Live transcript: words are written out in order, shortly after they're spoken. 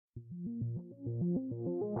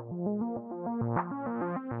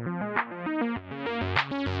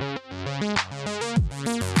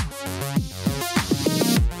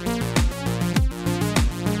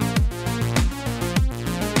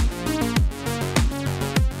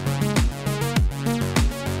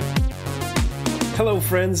Hello,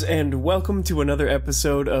 friends, and welcome to another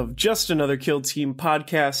episode of Just Another Kill Team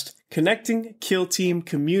podcast, connecting Kill Team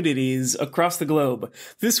communities across the globe.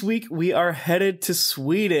 This week, we are headed to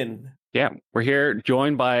Sweden. Yeah, we're here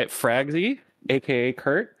joined by Fragsy, aka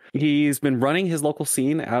Kurt. He's been running his local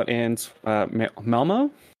scene out in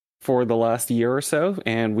Malmo for the last year or so,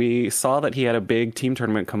 and we saw that he had a big team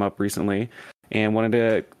tournament come up recently and wanted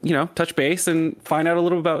to, touch base and find out a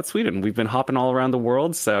little about Sweden. We've been hopping all around the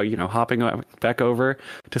world, so, hopping back over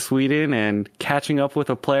to Sweden and catching up with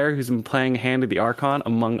a player who's been playing Hand of the Archon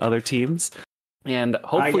among other teams. And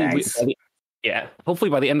hopefully, hopefully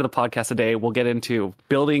by the end of the podcast today, we'll get into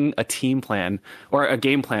building a team plan or a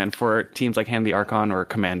game plan for teams like Hand of the Archon or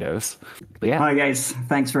Commandos. But yeah. Hi, guys.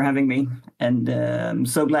 Thanks for having me. And I'm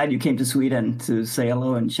so glad you came to Sweden to say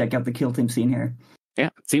hello and check out the Kill Team scene here. Yeah,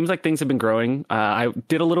 it seems like things have been growing. I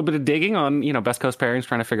did a little bit of digging on, Best Coast pairings,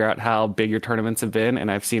 trying to figure out how big your tournaments have been. And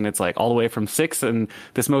I've seen it's like all the way from 6. And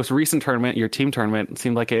this most recent tournament, your team tournament,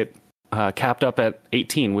 seemed like it capped up at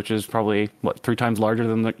 18, which is probably, 3 times larger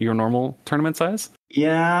than your normal tournament size?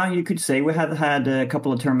 Yeah, you could say we have had a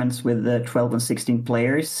couple of tournaments with 12 and 16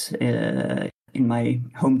 players in my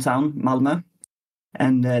hometown, Malmö.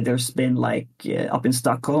 And there's been up in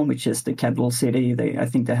Stockholm, which is the capital city, I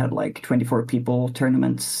think they had 24 people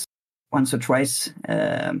tournaments once or twice.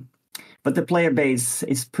 But the player base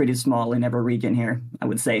is pretty small in every region here, I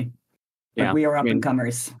would say. But we are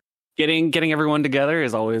up-and-comers. Getting everyone together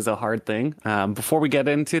is always a hard thing. Before we get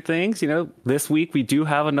into things, this week we do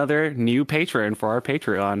have another new patron for our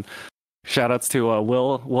Patreon. Shoutouts to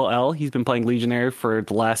Will L. He's been playing Legionary for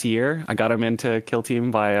the last year. I got him into Kill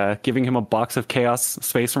Team by giving him a box of Chaos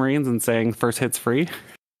Space Marines and saying first hit's free.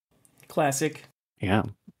 Classic. Yeah.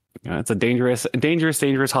 It's a dangerous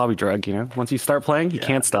hobby drug, Once you start playing, you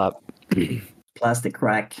can't stop. Plastic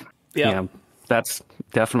crack. Yeah, that's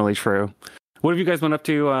definitely true. What have you guys been up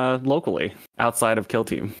to locally, outside of Kill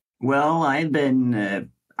Team? Well, I've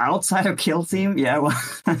been outside of Kill Team. Yeah, well,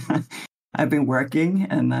 I've been working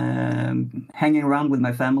and hanging around with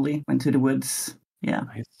my family. Went to the woods. Yeah,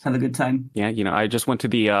 nice. Have a good time. Yeah, I just went to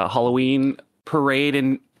the Halloween parade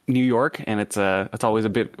in New York, and it's always a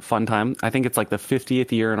bit fun time. I think it's like the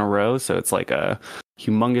 50th year in a row, so it's like a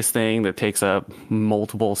humongous thing that takes up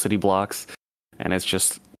multiple city blocks, and it's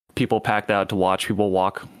just people packed out to watch people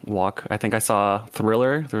walk. I think I saw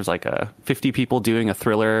Thriller. There's 50 people doing a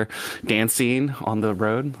Thriller dance scene on the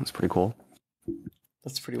road. That's pretty cool.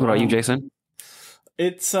 That's pretty What wild. about you, Jason?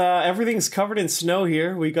 It's everything's covered in snow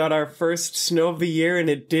here. We got our first snow of the year and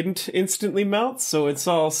it didn't instantly melt, so it's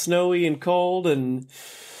all snowy and cold, and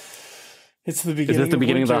it's the beginning. Is this the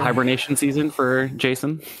beginning of the hibernation season for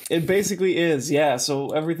Jason? It basically is, yeah. So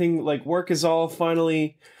everything, work is all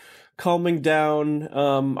finally calming down.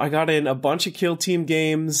 I got in a bunch of Kill Team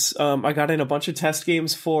games. I got in a bunch of test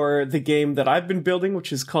games for the game that I've been building,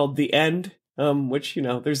 which is called The End. Which,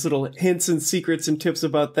 there's little hints and secrets and tips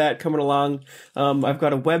about that coming along. I've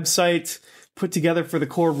got a website put together for the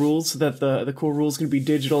core rules so that the core rules can be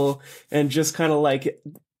digital, and just kind of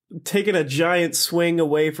taking a giant swing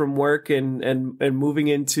away from work and moving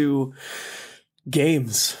into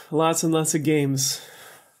games. Lots and lots of games.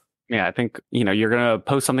 Yeah, I think, you're going to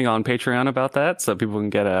post something on Patreon about that so people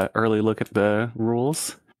can get an early look at the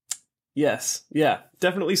rules. Yes. Yeah,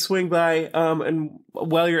 definitely swing by. And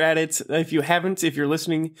while you're at it, if you're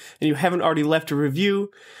listening and you haven't already left a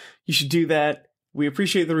review, you should do that. We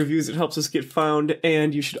appreciate the reviews. It helps us get found.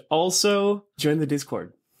 And you should also join the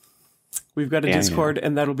Discord. We've got a Discord,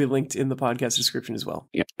 and that'll be linked in the podcast description as well.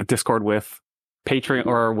 Yeah, a Discord with Patreon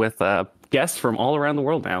or with guests from all around the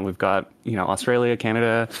world now. We've got, Australia,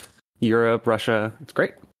 Canada, Europe, Russia. It's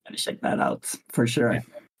great. Gotta check that out for sure. Yeah.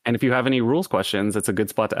 And if you have any rules questions, it's a good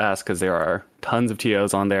spot to ask because there are tons of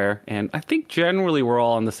TOs on there. And I think generally we're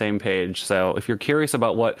all on the same page. So if you're curious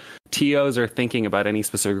about what TOs are thinking about any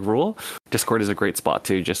specific rule, Discord is a great spot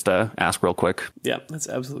to just ask real quick. Yeah, that's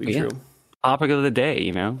absolutely true. Topic of the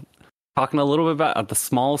day, talking a little bit about the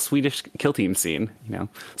small Swedish Kill Team scene.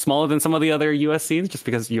 Smaller than some of the other US scenes just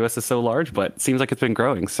because the US is so large, but it seems like it's been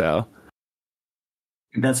growing. So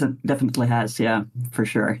definitely has, yeah, for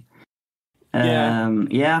sure.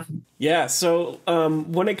 Yeah. So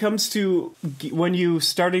when it comes to when you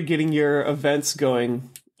started getting your events going,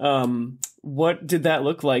 what did that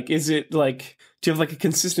look like? Is it do you have like a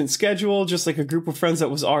consistent schedule, just like a group of friends that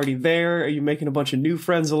was already there? Are you making a bunch of new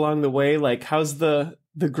friends along the way? Like, how's the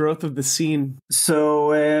growth of the scene?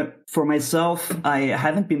 So for myself, I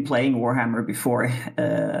haven't been playing Warhammer before.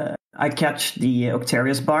 I catch the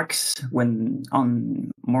Octarius box when on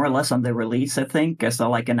more or less on the release, I think. I saw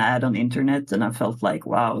like an ad on the internet and I felt like,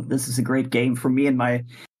 wow, this is a great game for me and my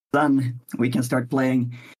son. We can start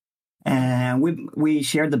playing. And we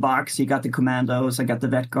shared the box. He got the commandos, I got the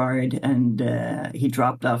vet guard, and he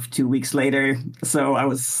dropped off 2 weeks later. So I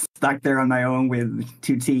was stuck there on my own with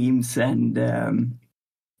 2 teams. And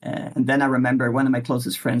then I remember one of my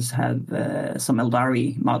closest friends had some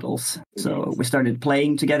Eldari models. So we started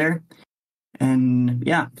playing together. And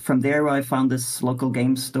yeah, from there I found this local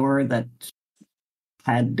game store that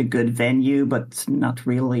had a good venue, but not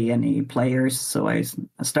really any players. So I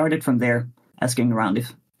started from there, asking around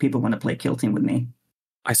if people want to play Kill Team with me.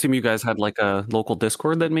 I assume you guys had like a local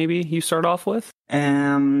Discord that maybe you start off with?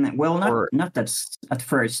 Well, not that at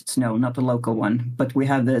first, no, not the local one, but we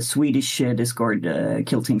have the Swedish Discord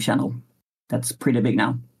Kill Team channel. That's pretty big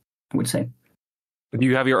now, I would say. Do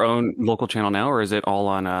you have your own local channel now, or is it all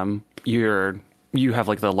on you have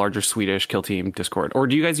like the larger Swedish Kill Team Discord? Or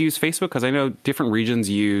do you guys use Facebook? Because I know different regions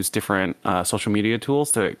use different social media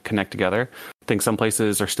tools to connect together. I think some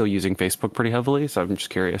places are still using Facebook pretty heavily, so I'm just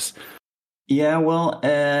curious. Yeah, well,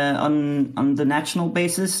 on the national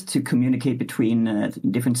basis, to communicate between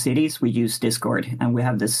different cities, we use Discord. And we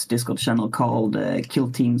have this Discord channel called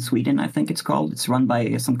Kill Team Sweden, I think it's called. It's run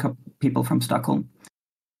by some people from Stockholm.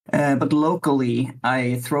 But locally,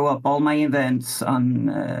 I throw up all my events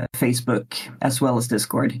on Facebook as well as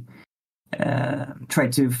Discord. Try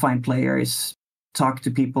to find players, talk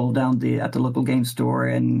to people at the local game store,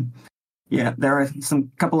 and yeah, there are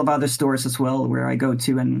couple of other stores as well where I go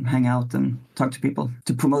to and hang out and talk to people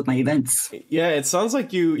to promote my events. Yeah, it sounds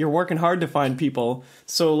like you're working hard to find people.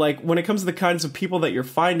 So like when it comes to the kinds of people that you're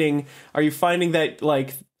finding, are you finding that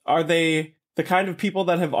like are they the kind of people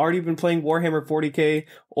that have already been playing Warhammer 40K,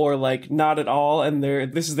 or like not at all, and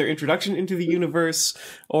this is their introduction into the universe,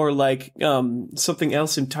 or like something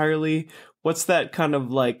else entirely? What's that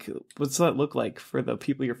look like for the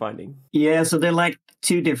people you're finding? Yeah, so they're like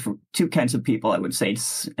two kinds of people, I would say.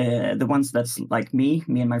 It's the ones that's like me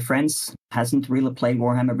and my friends, hasn't really played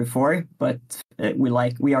Warhammer before, but we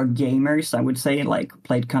are gamers, I would say, like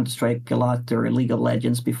played Counter-Strike a lot or League of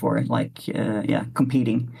Legends before, like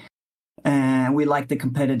competing. We like the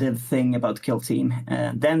competitive thing about Kill Team.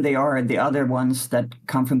 Then they are the other ones that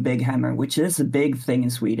come from Big Hammer, which is a big thing in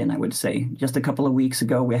Sweden, I would say. Just a couple of weeks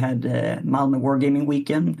ago, we had Malmö Wargaming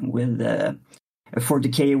Weekend with a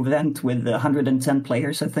 40K event with 110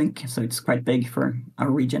 players, I think. So it's quite big for our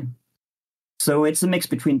region. So it's a mix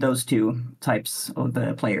between those two types of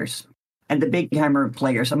players. And the Big Hammer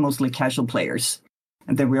players are mostly casual players.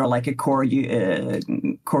 And then we are like a core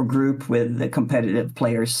group with the competitive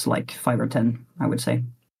players, like 5 or 10, I would say.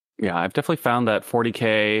 Yeah, I've definitely found that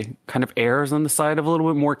 40K kind of errs on the side of a little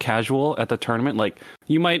bit more casual at the tournament. Like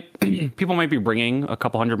people might be bringing a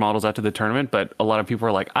couple hundred models out to the tournament, but a lot of people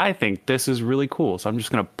are like, I think this is really cool, so I'm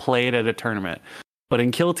just going to play it at a tournament. But in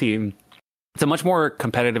Kill Team, it's a much more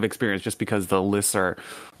competitive experience just because the lists are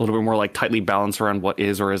a little bit more like tightly balanced around what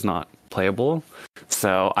is or is not playable.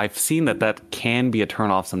 So I've seen that can be a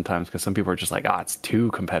turnoff sometimes because some people are just like, it's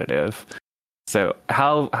too competitive. So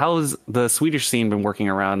how's the Swedish scene been working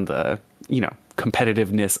around the,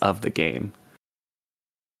 competitiveness of the game?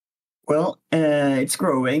 Well, it's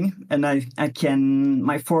growing, and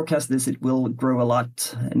my forecast is it will grow a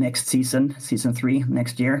lot next season 3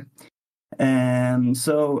 next year.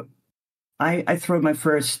 So I threw my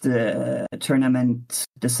first tournament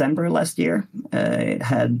December last year. It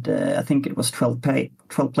had, I think it was 12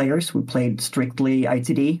 players. We played strictly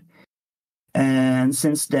ITD. And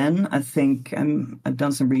since then, I think I've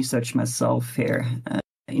done some research myself here.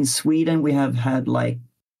 In Sweden, we have had I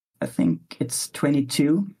think it's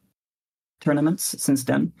 22 tournaments since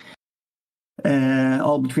then.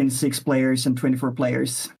 All between 6 players and 24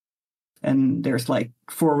 players. And there's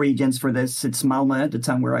 4 regions for this. It's Malmö, the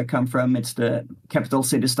town where I come from. It's the capital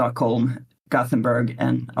city, Stockholm, Gothenburg,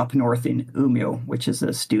 and up north in Umeå, which is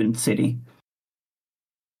a student city.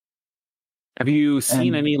 Have you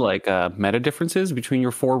seen any meta differences between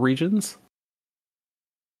your 4 regions?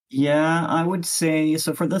 Yeah, I would say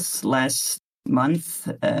so. For this last month,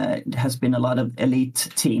 it has been a lot of elite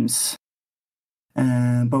teams,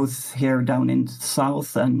 both here down in the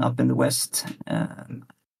south and up in the west.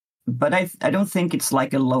 But I don't think it's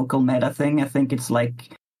like a local meta thing. I think it's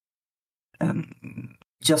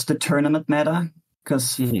just a tournament meta.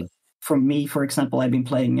 Because for me, for example, I've been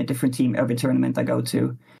playing a different team every tournament I go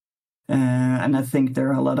to. And I think there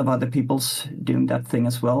are a lot of other people's doing that thing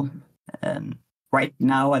as well. And right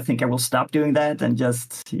now, I think I will stop doing that and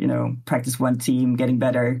just, practice one team, getting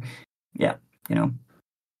better. Yeah,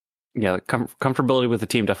 Yeah, comfortability with the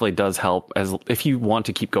team definitely does help as if you want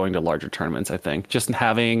to keep going to larger tournaments. I think just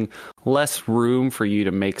having less room for you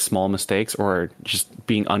to make small mistakes or just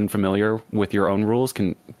being unfamiliar with your own rules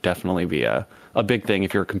can definitely be a big thing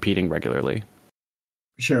if you're competing regularly.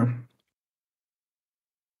 Sure.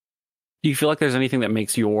 Do you feel like there's anything that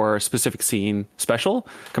makes your specific scene special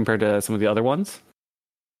compared to some of the other ones?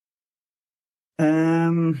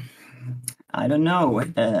 I don't know.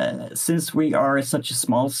 Since we are such a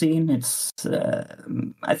small scene, it's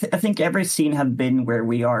I think every scene have been where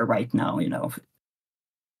we are right now.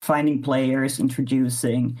 Finding players,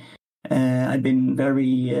 introducing. I've been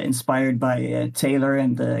very inspired by Taylor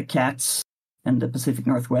and the Cats and the Pacific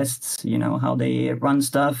Northwest. How they run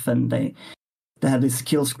stuff, and they had this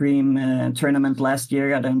Kill Scream tournament last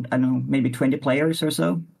year. I don't know, maybe 20 players or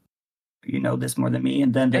so. You know this more than me.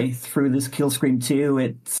 And then they threw this Kill Scream 2.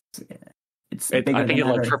 I think it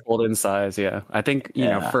like tripled in size. Yeah, I think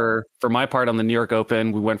for my part on the New York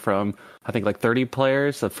Open, we went from I think like 30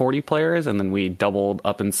 players to 40 players, and then we doubled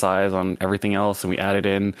up in size on everything else, and we added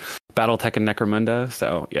in BattleTech and Necromunda.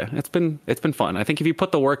 So yeah, it's been fun. I think if you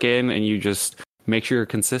put the work in and you just make sure you're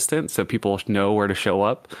consistent, so people know where to show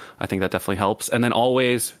up, I think that definitely helps. And then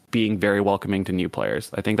always being very welcoming to new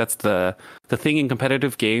players. I think that's the thing in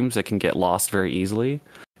competitive games that can get lost very easily.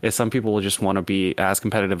 Is some people will just want to be as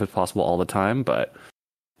competitive as possible all the time, but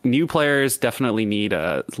new players definitely need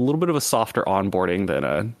a little bit of a softer onboarding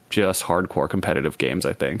than just hardcore competitive games,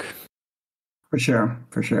 I think. For sure.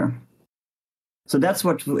 So that's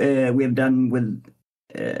what we've done with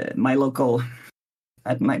my local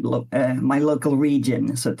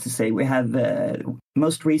region, so to say. We have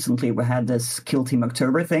most recently we had this Kill Team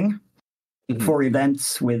October thing. 4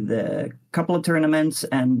 events with a couple of tournaments,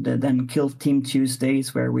 and then Kill Team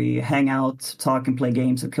Tuesdays where we hang out, talk and play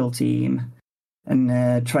games of Kill Team,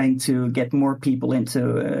 and trying to get more people into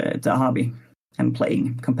the hobby and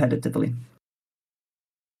playing competitively.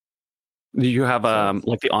 Do you have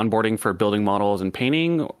like the onboarding for building models and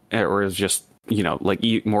painting, or is just like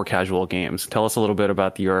more casual games? Tell us a little bit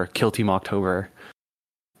about your Kill Team October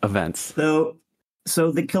events. So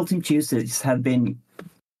the Kill Team Tuesdays have been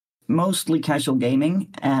mostly casual gaming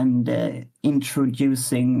and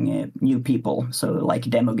introducing new people, so like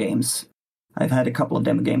demo games. I've had a couple of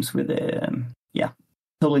demo games with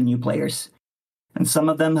totally new players, and some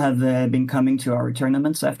of them have been coming to our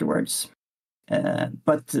tournaments afterwards.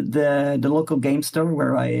 But the local game store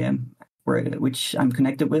which I'm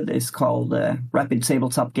connected with is called Rapid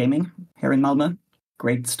Tabletop Gaming here in Malmö.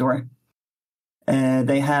 Great store.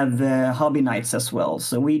 They have hobby nights as well.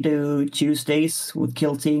 So we do Tuesdays with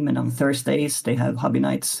Kill Team, and on Thursdays they have hobby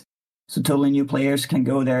nights. So totally new players can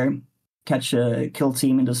go there, catch a Kill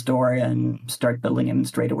Team in the store, and start building him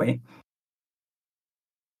straight away.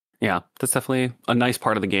 Yeah, that's definitely a nice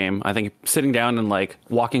part of the game. I think sitting down and like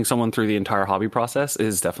walking someone through the entire hobby process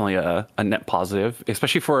is definitely a net positive,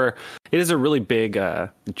 especially it is a really big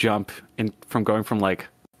jump from going from like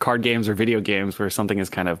card games or video games where something is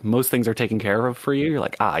kind of, most things are taken care of for you. You're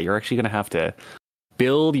like, you're actually going to have to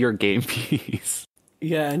build your game piece.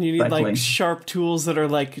 Yeah, and you need like sharp tools that are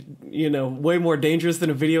like, way more dangerous than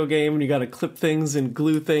a video game, and you got to clip things and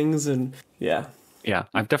glue things, and yeah. Yeah,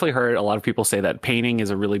 I've definitely heard a lot of people say that painting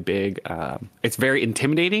is a really big, it's very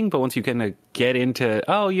intimidating, but once you kind of get into,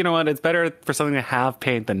 you know what, it's better for something to have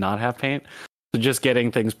paint than not have paint. So just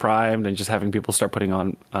getting things primed and just having people start putting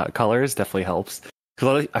on colors definitely helps.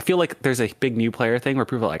 Because I feel like there's a big new player thing where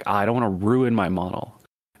people are like, I don't want to ruin my model.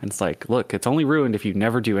 And it's like, look, it's only ruined if you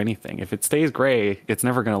never do anything. If it stays gray, it's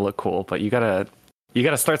never going to look cool. But you gotta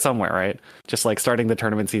start somewhere, right? Just like starting the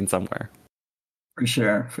tournament scene somewhere. For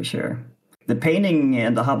sure. The painting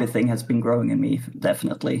and the hobby thing has been growing in me,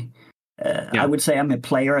 definitely. I would say I'm a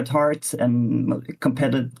player at heart and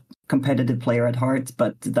competitive player at heart,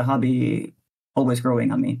 but the hobby always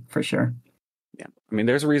growing on me, for sure. Yeah, I mean,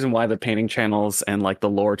 there's a reason why the painting channels and like the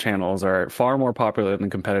lore channels are far more popular than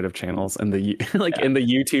competitive channels and the in the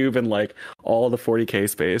YouTube and like all the 40K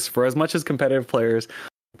space. For as much as competitive players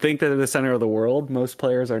think that they're the center of the world, most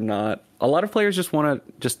players are not. A lot of players just want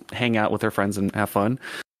to just hang out with their friends and have fun.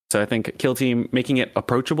 So I think Kill Team, making it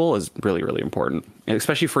approachable is really, really important, and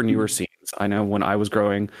especially for newer scenes. I know when I was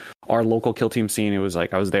growing, our local Kill Team scene, it was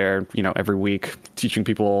like I was there, every week teaching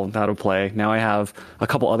people how to play. Now I have a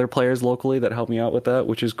couple other players locally that help me out with that,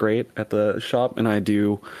 which is great at the shop. And I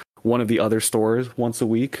do one of the other stores once a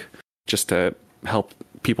week just to help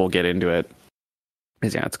people get into it.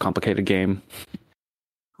 Because, it's a complicated game.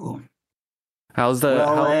 Cool. How's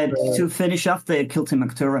the? To finish off the Kill Team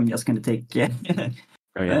October, I'm just going to take.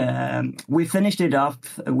 We finished it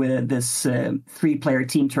off with this 3-player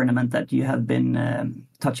team tournament that you have been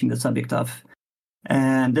touching the subject of.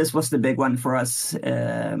 And this was the big one for us.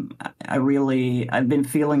 I've been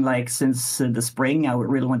feeling like since the spring, I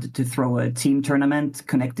really wanted to throw a team tournament,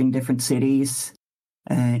 connecting different cities,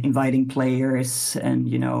 inviting players, and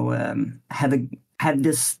have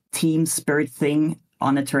this team spirit thing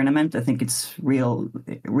on a tournament. I think it's real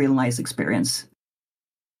nice experience.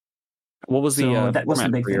 What was the that was the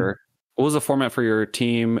big thing. What was the format for your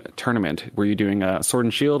team tournament? Were you doing a sword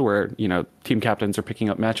and shield where, team captains are picking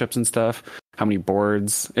up matchups and stuff? How many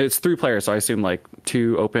boards? It's 3 players, so I assume like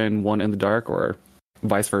 2 open, 1 in the dark, or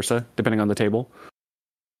vice versa, depending on the table.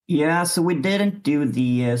 Yeah, so we didn't do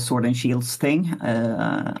the sword and shields thing.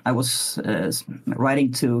 I was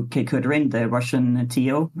writing to K. Kudrin, the Russian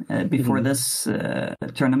TO, before this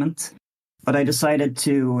tournament. But I decided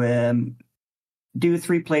to do a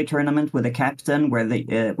 3-play tournament with a captain where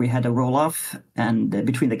we had a roll-off and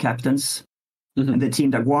between the captains. And the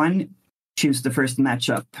team that won choose the first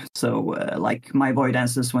matchup. So like my Void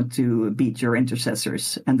Dancers want to beat your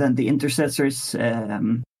intercessors. And then the intercessors,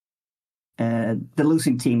 the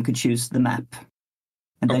losing team could choose the map.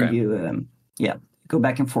 And then you go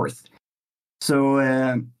back and forth. So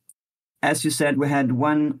as you said, we had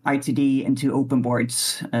 1 ITD and 2 open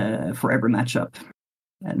boards for every matchup.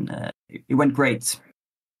 And it went great.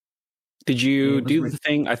 Did you do the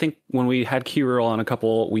thing? I think when we had Kirill on a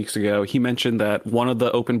couple weeks ago, he mentioned that one of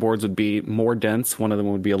the open boards would be more dense, one of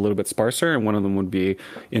them would be a little bit sparser, and one of them would be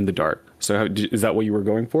in the dark. So is that what you were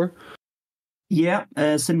going for? Yeah,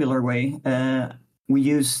 a similar way. We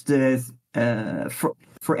used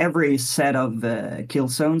for every set of kill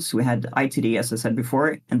zones, we had ITD, as I said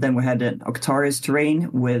before, and then we had an Octaris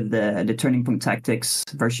terrain with the Turning Point Tactics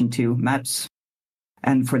version 2 maps.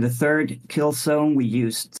 And for the third kill zone, we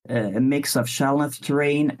used a mix of Shalnath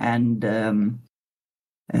terrain and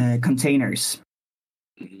containers,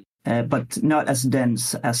 but not as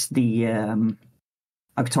dense as the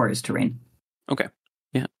Octaris terrain. Okay.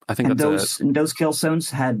 Yeah, I think those kill zones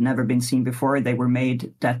had never been seen before. They were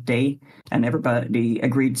made that day, and everybody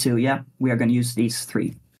agreed to, we are going to use these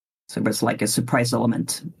 3. So it was like a surprise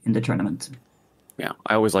element in the tournament. Yeah,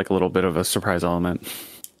 I always like a little bit of a surprise element.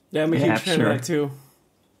 Yeah, I'm a huge fan of that too.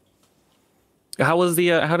 How was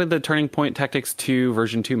how did the Turning Point Tactics 2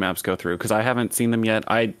 version 2 maps go through? Because I haven't seen them yet.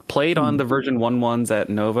 I played on the version 1 ones at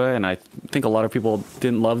Nova, and I think a lot of people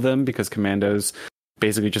didn't love them because Commandos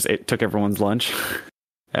basically just took everyone's lunch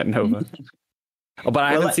at Nova. But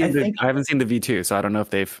I haven't seen the V2, so I don't know if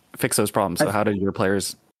they've fixed those problems. So how did your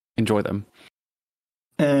players enjoy them?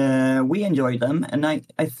 We enjoyed them, and I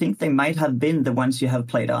think they might have been the ones you have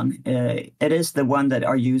played on. It is the one that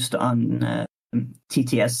are used on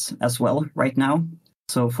TTS as well right now.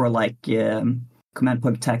 So for Command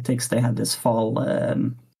Point Tactics, they had this fall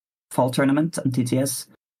tournament on TTS.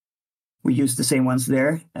 We used the same ones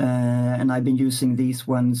there, and I've been using these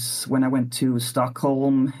ones when I went to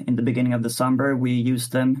Stockholm in the beginning of the summer. We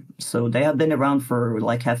used them, so they have been around for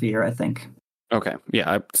like half a year, I think. Okay,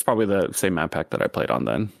 yeah, it's probably the same map pack that I played on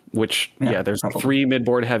then. Which, there's probably 3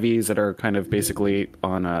 mid-board heavies that are kind of basically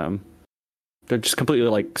on. They're just completely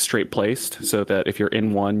like straight placed, so that if you're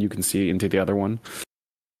in one, you can see into the other one.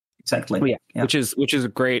 Exactly. Yeah. Which is a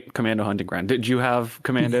great commando hunting ground. Did you have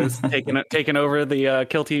commandos taking over the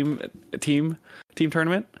kill team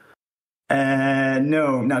tournament?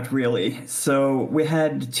 No, not really. So we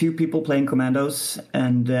had 2 people playing commandos,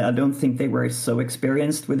 and I don't think they were so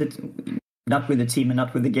experienced with it. Not with the team and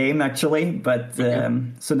not with the game, actually. But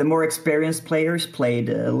so the more experienced players played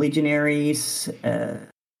Legionaries.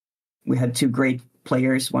 We had 2 great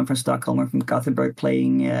players, one from Stockholm, one from Gothenburg,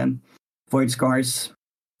 playing Void Scars.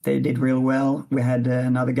 They did real well. We had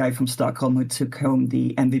another guy from Stockholm who took home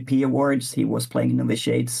the MVP awards. He was playing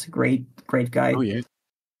Novitiates. Great guy. Oh, yeah.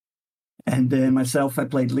 And myself, I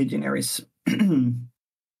played Legionaries.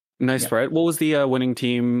 Nice, right? What was the winning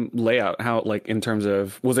team layout? How, in terms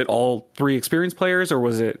of, was it all 3 experienced players, or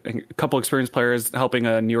was it a couple experienced players helping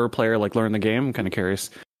a newer player learn the game? I'm kind of curious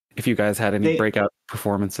if you guys had any breakout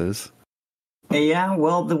performances. Yeah,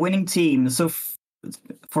 well, the winning team. So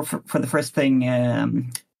for the first thing,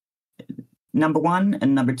 number 1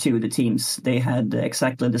 and number 2, the teams, they had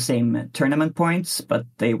exactly the same tournament points, but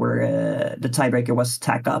they were the tiebreaker was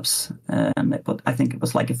tac ops, and I think it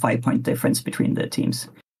was like a 5-point difference between the teams.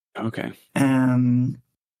 Okay. And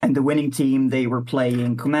the winning team, they were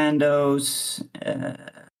playing Commandos,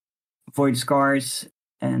 Void Scars,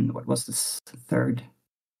 and what was this third?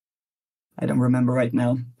 I don't remember right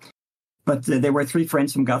now. But there were 3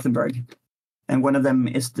 friends from Gothenburg. and one of them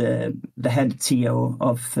is the head TO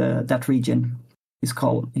of that region.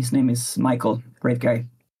 His name is Michael. Great guy.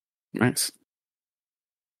 Nice.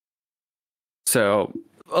 So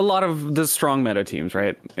a lot of the strong meta teams,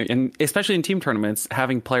 right? And especially in team tournaments,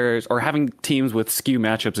 having players or having teams with skew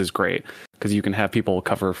matchups is great because you can have people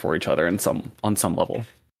cover for each other on some level.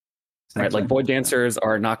 Exactly. Right? Like Void Dancers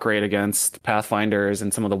are not great against Pathfinders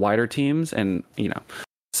and some of the wider teams, and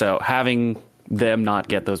so having them not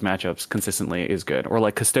get those matchups consistently is good. Or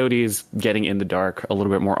like Custodies getting in the dark a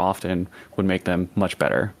little bit more often would make them much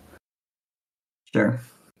better. Sure,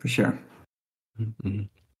 for sure. Mm-hmm.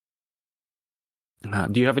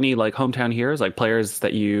 Do you have any like hometown heroes, like players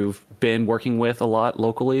that you've been working with a lot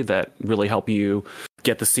locally that really help you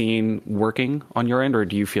get the scene working on your end? Or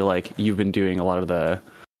do you feel like you've been doing a lot of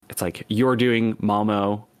it's like you're doing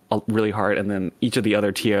Malmo really hard and then each of the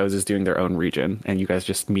other TOs is doing their own region and you guys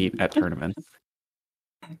just meet at tournaments?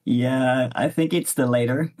 Yeah, I think it's the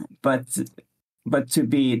later, but to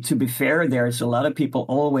be fair, there's a lot of people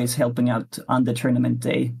always helping out on the tournament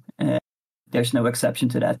day. There's no exception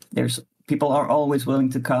to that. People are always willing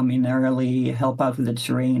to come in early, help out with the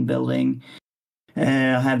terrain building. I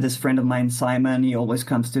have this friend of mine, Simon. He always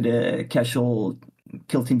comes to the casual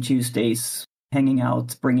Kill Team Tuesdays, hanging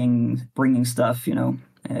out, bringing stuff.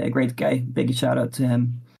 A great guy. Big shout out to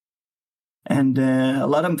him. And a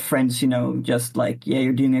lot of friends, just like, yeah,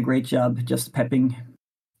 you're doing a great job, just pepping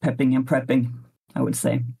and prepping, I would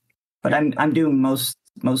say. But I'm doing most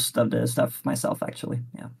of the stuff myself, actually.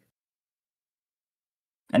 Yeah.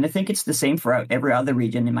 And I think it's the same for every other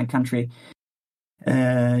region in my country,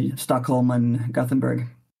 Stockholm and Gothenburg.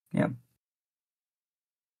 Yeah.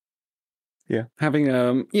 Yeah. Having,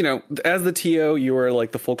 as the TO, you are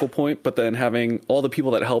like the focal point, but then having all the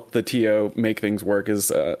people that help the TO make things work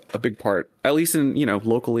is a big part, at least in,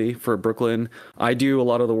 locally for Brooklyn. I do a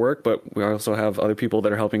lot of the work, but we also have other people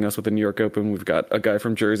that are helping us with the New York Open. We've got a guy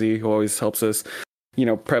from Jersey who always helps us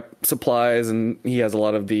prep supplies, and he has a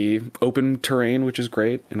lot of the open terrain, which is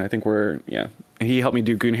great. And I think he helped me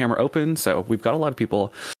do Goonhammer Open. So we've got a lot of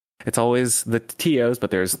people. It's always the TOs,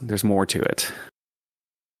 but there's more to it.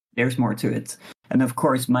 There's more to it. And of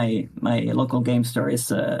course, my local game store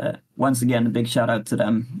is, once again, a big shout out to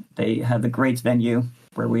them. They have a great venue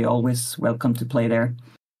where we always welcome to play there.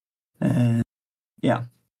 Yeah.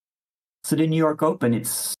 So the New York Open,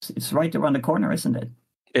 it's right around the corner, isn't it?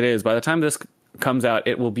 It is. By the time this comes out,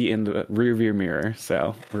 it will be in the rearview mirror.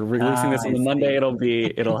 So we're releasing this on the Monday.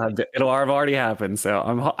 It'll have already happened.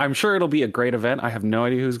 So I'm sure it'll be a great event. I have no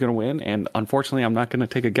idea who's going to win, and unfortunately, I'm not going to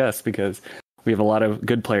take a guess because we have a lot of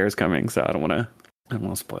good players coming. So I don't want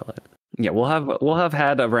to spoil it. Yeah, we'll have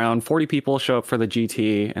had around 40 people show up for the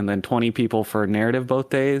GT, and then 20 people for narrative both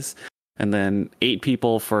days, and then 8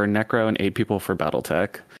 people for Necro and 8 people for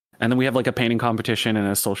BattleTech. And then we have like a painting competition and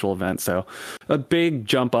a social event. So a big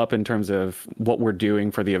jump up in terms of what we're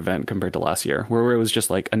doing for the event compared to last year, where it was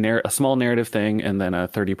just like a small narrative thing and then a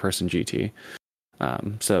 30-person GT.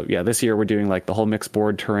 So yeah, this year we're doing like the whole mixed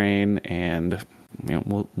board terrain, and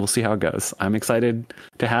we'll see how it goes. I'm excited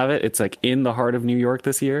to have it. It's like in the heart of New York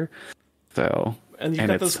this year. So and you've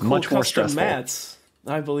got those cool much more stressful mats.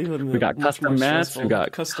 I believe in we got custom mats. We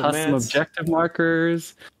got custom objective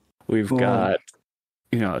markers. We've got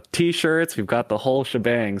T-shirts. We've got the whole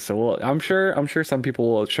shebang. So I'm sure some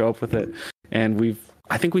people will show up with it. And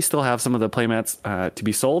I think we still have some of the playmats to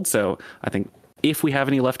be sold. So I think if we have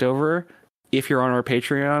any left over, if you're on our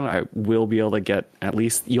Patreon, I will be able to get at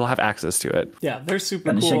least you'll have access to it. Yeah, they're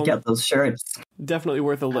super cool. Check out those shirts. Definitely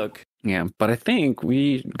worth a look. Yeah, but I think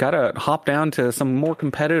we gotta hop down to some more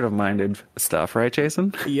competitive-minded stuff, right,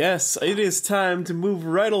 Jason? Yes, it is time to move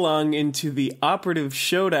right along into the Operative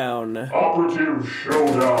Showdown. Operative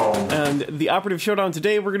Showdown. And the Operative Showdown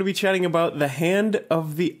today, we're going to be chatting about the Hand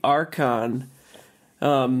of the Archon.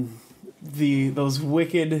 Those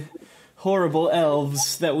wicked, horrible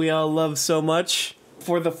elves that we all love so much.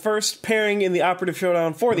 For the first pairing in the Operative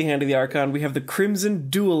Showdown for the Hand of the Archon, we have the Crimson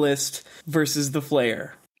Duelist versus the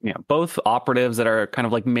Flayer. Yeah, both operatives that are kind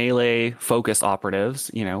of like melee focused operatives.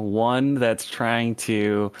 One that's trying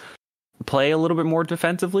to play a little bit more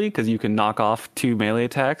defensively because you can knock off 2 melee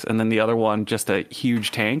attacks, and then the other one just a huge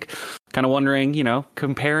tank. Kind of wondering,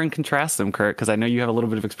 compare and contrast them, Kurt, because I know you have a little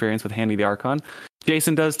bit of experience with Hand of the Archon.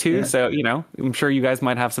 Jason does too, yeah. So I'm sure you guys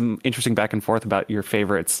might have some interesting back and forth about your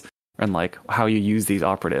favorites and like how you use these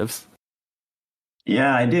operatives.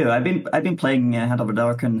 Yeah, I do. I've been playing Hand of the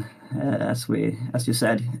Archon, as you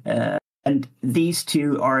said, and these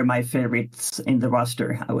two are my favorites in the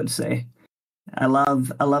roster. I would say, I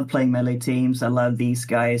love playing melee teams. I love these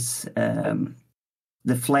guys. The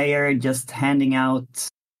Flayer just handing out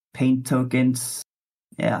paint tokens.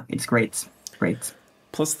 Yeah, it's great. Great.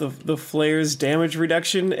 Plus the flare's damage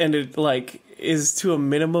reduction, and it like is to a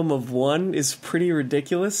minimum of 1 is pretty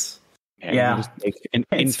ridiculous. And Yeah. you just take an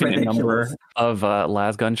It's infinite number ridiculous. of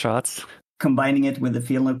las gun shots. Combining it with the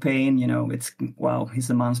feel no pain, it's wow, he's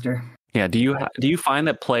a monster. Yeah. Do you find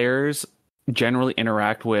that players generally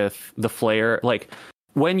interact with the flare like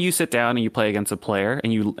when you sit down and you play against a player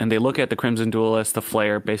and they look at the Crimson Duelist, the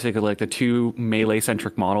flare, basically like the two melee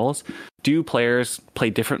centric models? Do players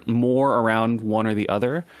play more around one or the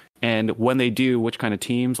other? And when they do, which kind of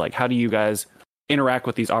teams? Like, how do you guys interact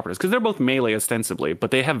with these operatives? Because they're both melee ostensibly,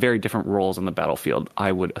 but they have very different roles on the battlefield,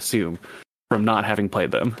 I would assume, from not having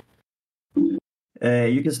played them.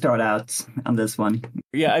 You can start out on this one.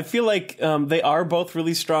 Yeah, I feel like they are both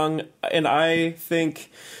really strong, and I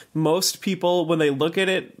think most people, when they look at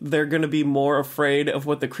it, they're going to be more afraid of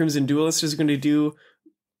what the Crimson Duelist is going to do,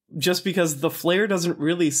 just because the flare doesn't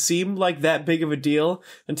really seem like that big of a deal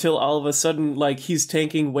until all of a sudden, like, he's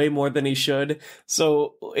tanking way more than he should.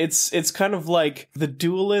 So it's kind of like the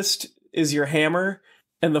Duelist is your hammer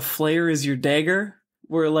and the flare is your dagger.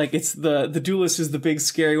 Where like it's the Duelist is the big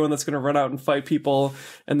scary one that's going to run out and fight people,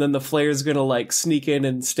 and then the flare is going to like sneak in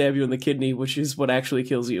and stab you in the kidney, which is what actually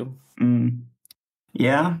kills you.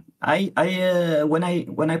 Yeah, I when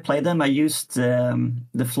I played them, I used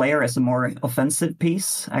the flare as a more offensive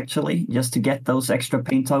piece, actually, just to get those extra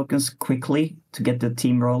paint tokens quickly to get the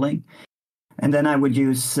team rolling, and then I would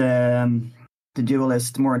use the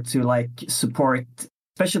Duelist more to like support,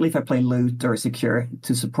 especially if I play loot or secure,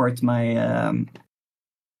 to support my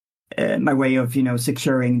my way of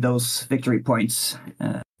securing those victory points,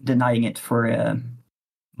 denying it for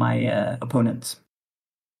my opponents.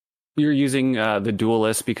 You're using the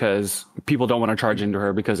Duelist because people don't want to charge into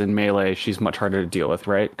her, because in melee she's much harder to deal with,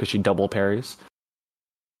 right? Because she double parries.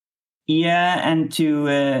 Yeah, and to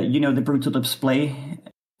the brutal display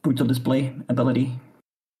ability.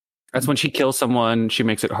 That's when she kills someone, she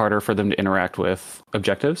makes it harder for them to interact with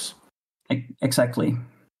objectives. Exactly.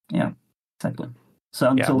 Yeah, exactly. So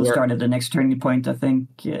until the start of the next turning point, I think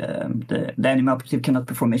the enemy operative cannot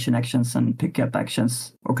perform mission actions and pick up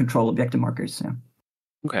actions or control objective markers. Yeah.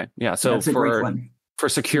 Okay. Yeah. So that's a great one. For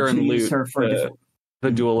secure and loot, the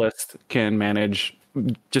Duelist can manage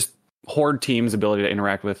just horde team's ability to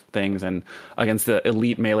interact with things, and against the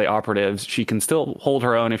elite melee operatives, she can still hold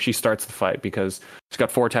her own if she starts the fight, because she's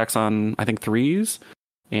got 4 attacks on, I think, 3s.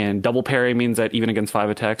 And double parry means that even against 5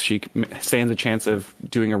 attacks, she stands a chance of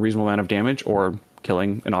doing a reasonable amount of damage or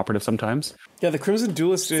killing an operative sometimes. Yeah, the Crimson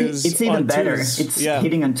Duelist is it's even better. 2s. It's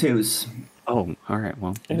hitting on 2s. Oh, all right.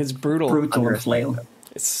 Well, and it's brutal flail.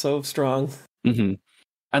 It's so strong. Mm-hmm.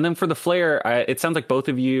 And then for the flare, it sounds like both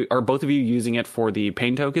of you using it for the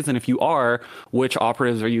pain tokens. And if you are, which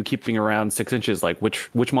operatives are you keeping around 6 inches? Like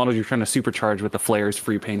which models you're trying to supercharge with the flare's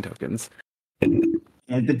free pain tokens?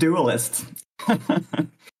 The Duelist.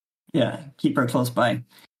 Yeah, keep her close by.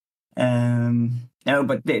 No,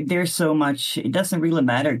 but there's so much. It doesn't really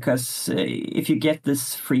matter, because if you get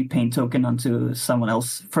this free paint token onto someone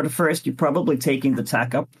else, for the first, you're probably taking the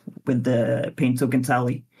tack up with the paint token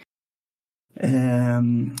tally.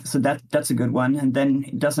 So that's a good one. And then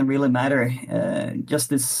it doesn't really matter.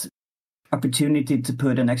 Just this opportunity to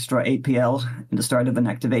put an extra APL in the start of an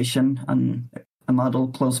activation on a model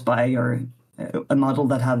close by, or a model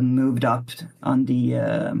that have moved up on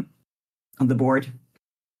the board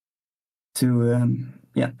to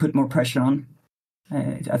put more pressure on.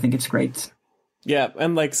 I think it's great. Yeah,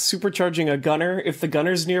 and like supercharging a gunner, if the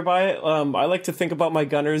gunner's nearby, I like to think about my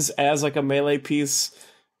gunners as like a melee piece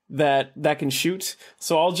that can shoot.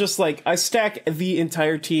 So I'll just I stack the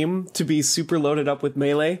entire team to be super loaded up with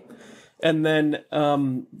melee, and then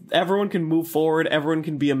everyone can move forward, everyone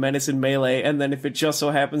can be a menace in melee, and then if it just so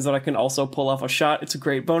happens that I can also pull off a shot, it's a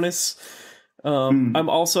great bonus. I'm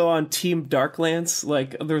also on Team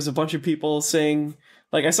Darklance. There's a bunch of people saying,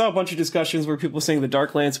 I saw a bunch of discussions where people saying the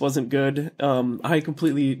Darklance wasn't good. I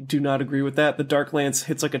completely do not agree with that. The Darklance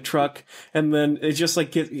hits like a truck, and then it just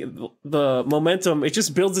gets the momentum. It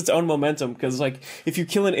just builds its own momentum, because if you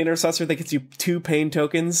kill an intercessor, that gets you 2 pain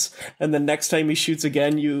tokens, and then next time he shoots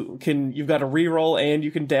again, you've got a reroll and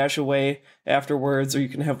you can dash away afterwards, or you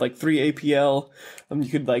can have 3 APL. You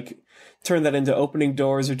could turn that into opening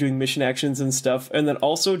doors or doing mission actions and stuff. And then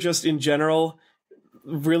also just in general,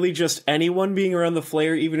 really just anyone being around the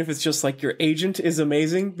flare, even if it's just your agent, is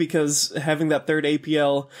amazing, because having that 3rd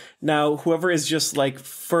APL, now whoever is just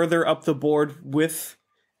further up the board with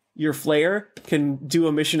your flare can do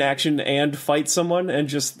a mission action and fight someone, and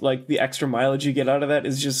just the extra mileage you get out of that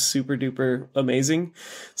is just super duper amazing.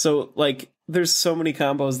 So there's so many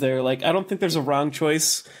combos there. I don't think there's a wrong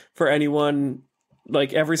choice for anyone,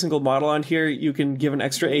 like every single model on here, you can give an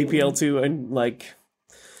extra APL to and like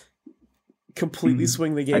completely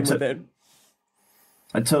swing the game with it.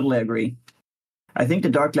 I totally agree. I think the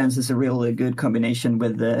Dark Lens is a really good combination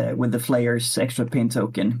with the Flayer's extra paint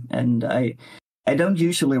token, and I don't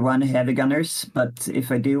usually run heavy gunners, but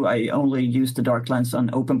if I do, I only use the Dark Lens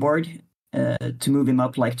on open board to move him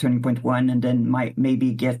up like turning point 1, and then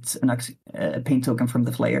maybe get a paint token from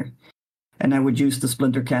the Flayer. And I would use the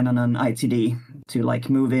Splinter Cannon on ITD to like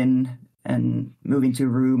move into a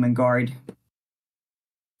room and guard.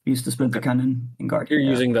 Use the Splinter Cannon and guard. You're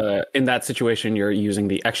using in that situation, you're using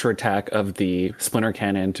the extra attack of the Splinter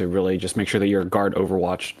Cannon to really just make sure that your guard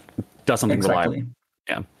Overwatch does something reliable.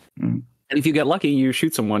 Yeah. And if you get lucky, you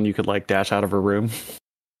shoot someone, you could like dash out of a room.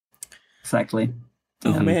 Exactly.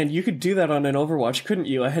 Oh man, you could do that on an Overwatch, couldn't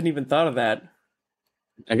you? I hadn't even thought of that.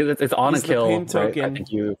 I guess it's on a kill, right? I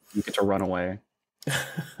think you get to run away.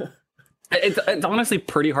 It's honestly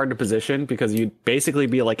pretty hard to position because you'd basically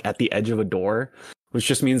be like at the edge of a door, which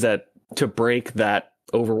just means that to break that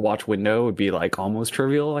Overwatch window would be like almost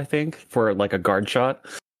trivial, I think, for like a guard shot,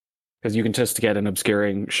 because you can just get an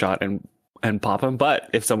obscuring shot and pop him. But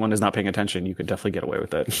if someone is not paying attention, you could definitely get away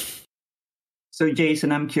with it. So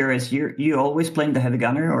Jason, I'm curious, you always playing the heavy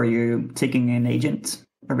gunner, or are you taking an agent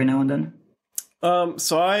every now and then?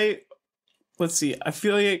 Let's see. I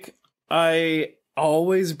feel like I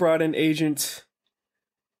always brought an agent.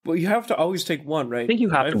 Well, you have to always take one, right? I think you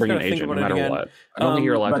have to bring an agent no matter what. I don't think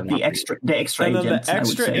you're allowed to. But the extra agent. And then the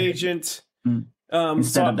extra agent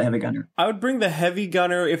instead of the heavy gunner. I would bring the heavy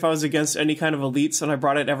gunner if I was against any kind of elites, and I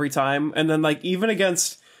brought it every time. And then like even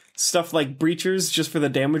against stuff like breachers, just for the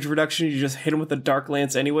damage reduction, you just hit him with the Dark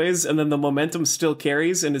Lance anyways, and then the momentum still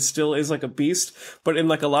carries, and it still is like a beast. But in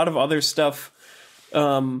like a lot of other stuff,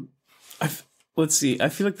 let's see. I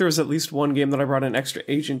feel like there was at least one game that I brought an extra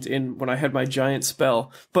agent in when I had my giant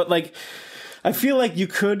spell. But like, I feel like you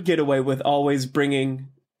could get away with always bringing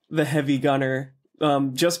the heavy gunner,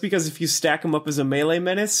 just because if you stack him up as a melee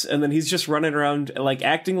menace, and then he's just running around like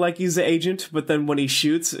acting like he's the agent, but then when he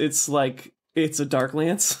shoots, it's like it's a Dark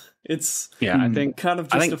Lance. It's I think kind of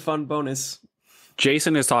just a fun bonus.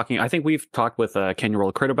 Jason is talking. I think we've talked with Can You Roll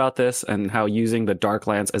a Crit about this, and how using the Dark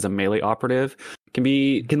Lance as a melee operative can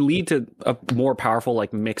lead to a more powerful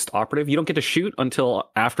like mixed operative. You don't get to shoot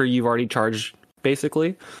until after you've already charged,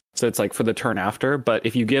 basically. So it's like for the turn after. But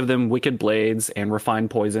if you give them Wicked Blades and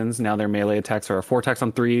Refined Poisons, now their melee attacks are 4 attacks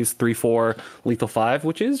on 3s, 3/4, lethal 5,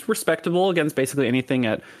 which is respectable against basically anything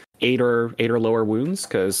at 8 or lower wounds.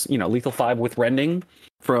 Because lethal 5 with rending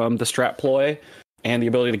from the strat ploy and the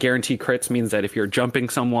ability to guarantee crits means that if you're jumping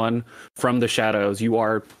someone from the shadows, you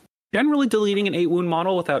are generally deleting an 8 wound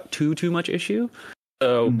model without too much issue.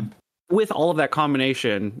 So with all of that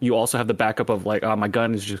combination, you also have the backup of like, oh, my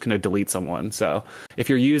gun is just going to delete someone. So if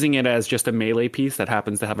you're using it as just a melee piece that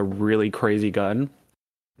happens to have a really crazy gun,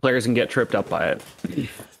 players can get tripped up by it.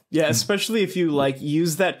 Yeah, especially if you like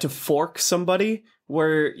use that to fork somebody,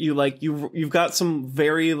 where you like you've got some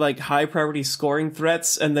very like high priority scoring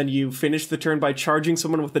threats, and then you finish the turn by charging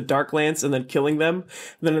someone with the Dark Lance and then killing them.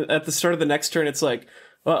 Then at the start of the next turn, it's like,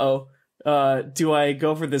 do I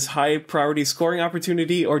go for this high priority scoring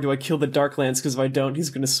opportunity, or do I kill the Dark Lance? Because if I don't, he's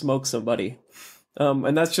going to smoke somebody.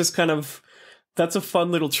 And that's just that's a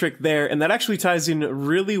fun little trick there. And that actually ties in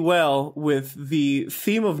really well with the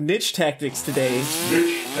theme of niche tactics today.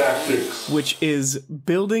 Niche tactics. Which is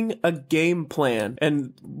building a game plan.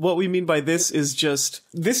 And what we mean by this is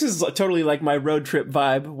this is totally like my road trip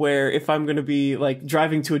vibe, where if I'm going to be like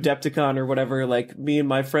driving to Adepticon or whatever, like me and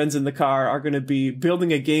my friends in the car are going to be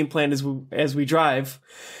building a game plan as we drive.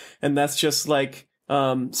 And that's just like,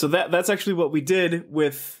 so that's actually what we did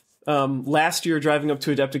with last year driving up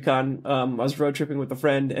to Adepticon. I was road tripping with a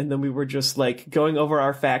friend, and then we were just like going over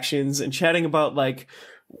our factions and chatting about like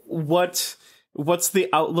what's the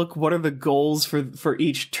outlook, what are the goals for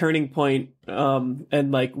each turning point,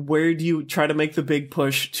 and like where do you try to make the big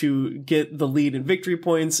push to get the lead in victory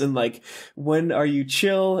points, and like when are you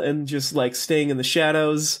chill and just like staying in the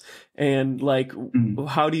shadows, and like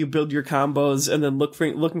how do you build your combos, and then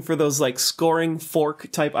looking for those like scoring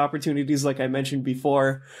fork type opportunities like I mentioned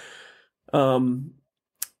before. So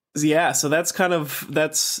that's the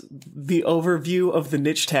overview of the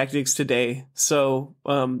niche tactics today. So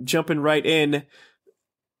jumping right in,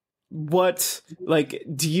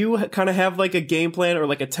 do you kind of have like a game plan or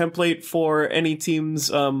like a template for any teams,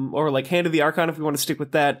 or like Hand of the Archon, if we want to stick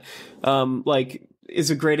with that, like is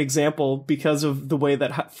a great example because of the way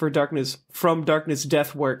that From Darkness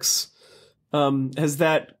Death works. Has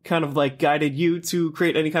that kind of like guided you to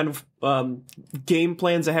create any kind of game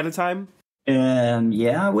plans ahead of time?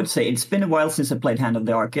 Yeah, I would say it's been a while since I played Hand of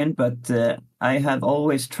the Archon, but I have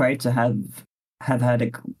always tried to have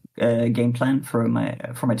had a game plan for my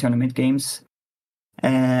tournament games.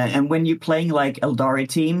 And when you're playing like Eldari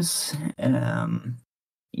teams,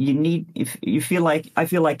 you need I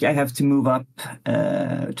feel like I have to move up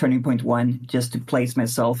turning point 1 just to place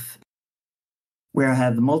myself where I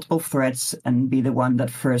have multiple threats and be the one that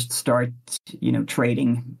first start,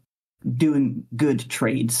 trading, doing good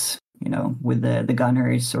trades, with the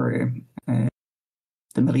gunners or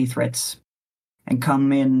the melee threats, and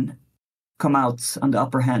come out on the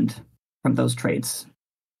upper hand from those trades.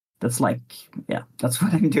 That's that's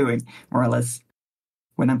what I'm doing, more or less,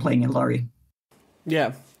 when I'm playing Eldari.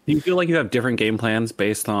 Yeah. Do you feel like you have different game plans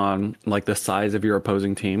based on like the size of your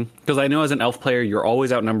opposing team? Because I know as an elf player, you're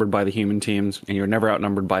always outnumbered by the human teams, and you're never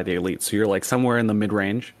outnumbered by the elites. So you're like somewhere in the mid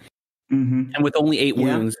range. Mm-hmm. And with only 8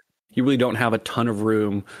 wounds, you really don't have a ton of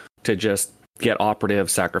room to just get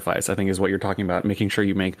operative sacrifice, I think is what you're talking about, making sure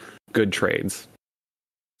you make good trades.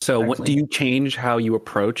 So exactly. What do you change how you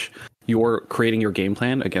approach your creating your game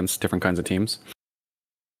plan against different kinds of teams?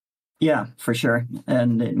 Yeah, for sure.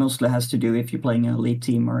 And it mostly has to do if you're playing an elite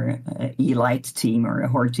team or an elite team or a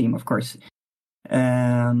horde team, of course.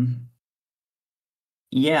 Yeah.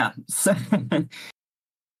 So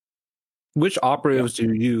which operatives do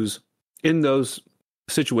you use in those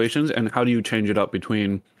situations, and how do you change it up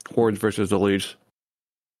between hordes versus elites?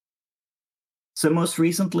 So most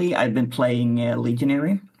recently, I've been playing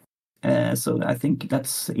Legionary. So I think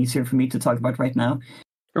that's easier for me to talk about right now.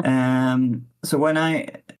 Sure. So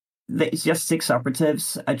it's just 6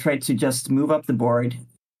 operatives. I try to just move up the board,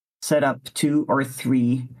 set up 2 or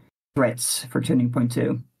 3 threats for turning point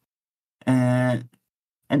 2. And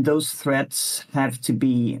those threats have to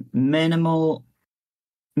be minimal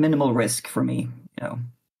risk for me,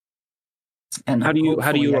 And how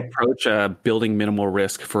do you approach building minimal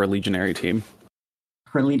risk for a Legionary team?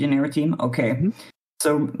 For a Legionary team? Okay. Mm-hmm.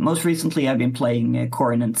 So most recently I've been playing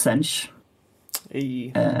Corin and Sench.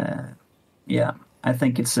 Hey. Yeah. I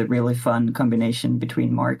think it's a really fun combination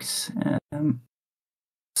between marks.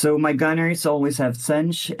 So my gunners always have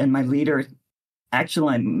Sench, and my leader,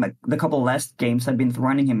 actually, the couple of last games I've been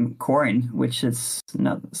running him Corin, which is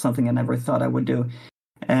not something I never thought I would do.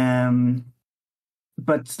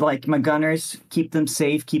 But like my gunners, keep them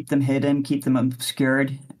safe, keep them hidden, keep them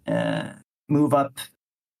obscured, move up,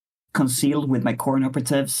 concealed with my Corin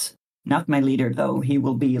operatives. Not my leader though; he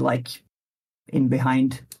will be like in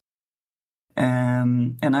behind.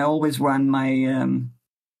 And I always run I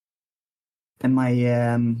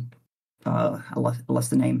lost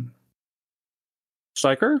the name.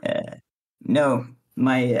 Striker? No,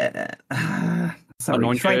 my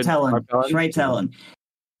Shrytalon.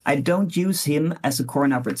 I don't use him as a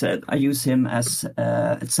Corin operative. I use him as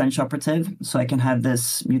a Sench operative, so I can have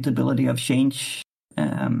this mutability of change,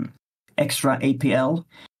 extra APL.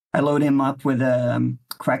 I load him up with a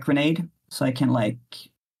crack grenade, so I can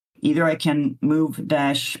either I can move,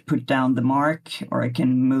 dash, put down the mark, or I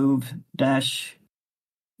can move, dash,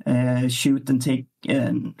 shoot and take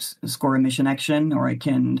score a mission action, or I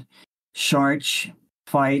can charge,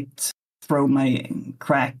 fight, throw my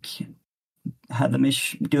crack, have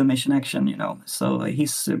do a mission action, So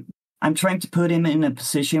I'm trying to put him in a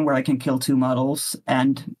position where I can kill 2 models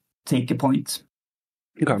and take a point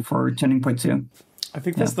for turning point 2. I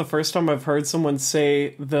think that's the first time I've heard someone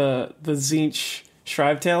say the Tzeentch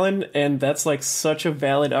Shrytalon, and that's such a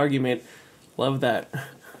valid argument. Love that.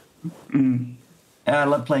 I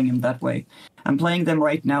love playing him that way. I'm playing them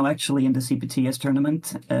right now, actually, in the CPTS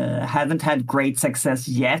tournament. Haven't had great success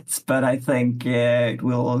yet, but I think it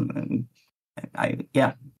will. The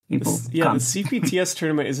CPTS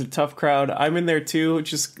tournament is a tough crowd. I'm in there too,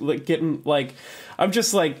 just getting I'm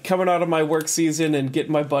just coming out of my work season and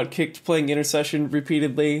getting my butt kicked playing Intercession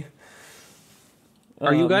repeatedly.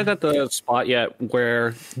 Are you guys at the spot yet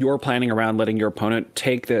where you're planning around letting your opponent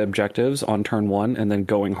take the objectives on turn 1 and then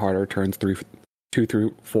going harder turns 2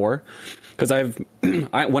 through 4? Because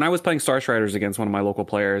when I was playing Star Striders against one of my local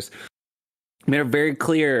players, made it very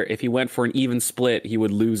clear if he went for an even split, he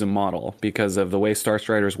would lose a model because of the way Star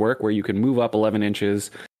Striders work, where you can move up 11 inches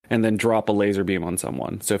and then drop a laser beam on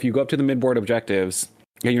someone. So if you go up to the midboard objectives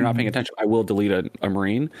and you're not paying attention, I will delete a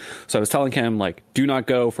Marine. So I was telling him, do not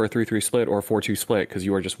go for a 3-3 split or a 4-2 split because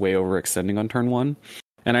you are just way overextending on turn 1.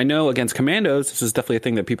 And I know against commandos, this is definitely a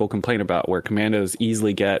thing that people complain about, where commandos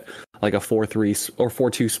easily get a 4-3 or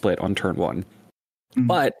 4-2 split on turn 1. Mm-hmm.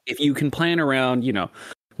 But if you can plan around,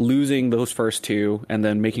 losing those first 2 and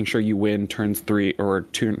then making sure you win turns 3 or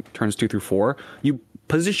turns 2 through 4, you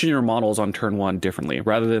position your models on turn 1 differently,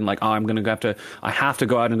 rather than like, oh, I have to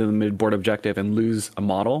go out into the mid board objective and lose a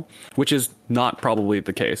model, which is not probably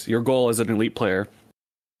the case. Your goal as an elite player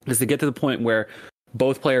is to get to the point where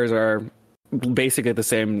both players are basically the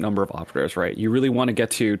same number of operators, right? You really want to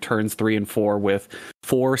get to turns 3 and 4 with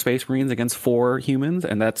 4 Space Marines against 4 humans,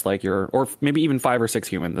 and that's like or maybe even 5 or 6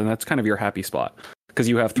 humans, and that's kind of your happy spot. Because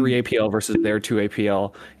you have 3 APL versus their 2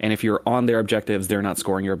 APL, and if you're on their objectives, they're not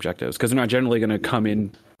scoring your objectives because they're not generally going to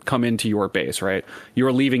come into your base, right?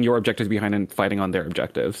 You're leaving your objectives behind and fighting on their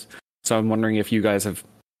objectives. So I'm wondering if you guys have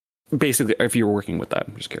basically, if you're working with that.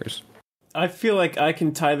 I'm just curious. I feel like I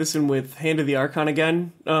can tie this in with Hand of the Archon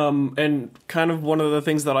again, and kind of one of the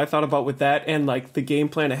things that I thought about with that and like the game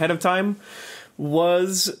plan ahead of time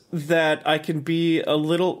was that I can be a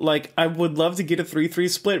little like, I would love to get a 3-3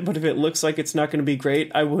 split, but if it looks like it's not going to be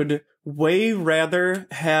great, I would way rather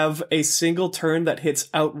have a single turn that hits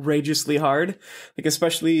outrageously hard, like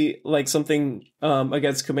especially like something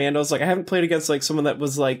against commandos. Like I haven't played against like someone that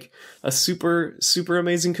was like a super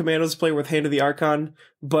amazing commandos player with Hand of the Archon,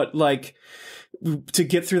 but like to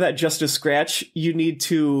get through that just a scratch, you need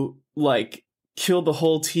to like kill the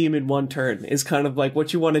whole team in one turn is kind of like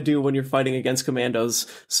what you want to do when you're fighting against commandos.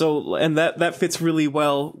 So, and that fits really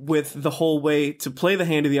well with the whole way to play the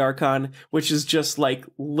Hand of the Archon, which is just like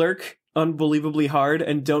lurk unbelievably hard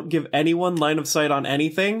and don't give anyone line of sight on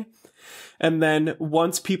anything. And then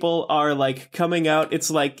once people are like coming out, it's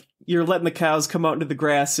like you're letting the cows come out into the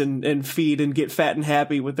grass and feed and get fat and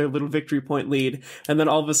happy with their little victory point lead. And then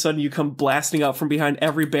all of a sudden you come blasting out from behind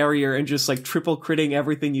every barrier and just like triple critting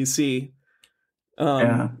everything you see.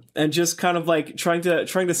 And just kind of like trying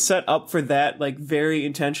to set up for that, like very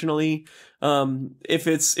intentionally. If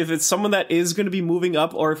it's someone that is going to be moving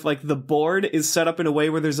up, or if like the board is set up in a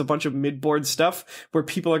way where there's a bunch of mid-board stuff where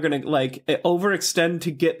people are going to like overextend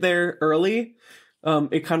to get there early,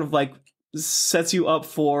 it kind of like sets you up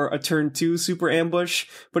for a turn 2 super ambush.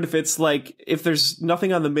 But if it's like, if there's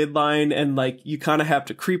nothing on the midline and like you kind of have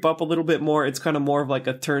to creep up a little bit more, it's kind of more of like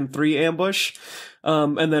a turn 3 ambush.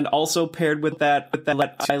 And then also paired with that,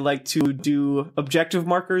 I like to do objective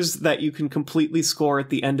markers that you can completely score at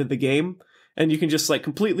the end of the game. And you can just like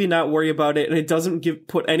completely not worry about it. And it doesn't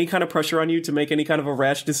put any kind of pressure on you to make any kind of a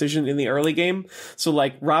rash decision in the early game. So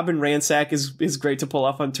like Robin Ransack is great to pull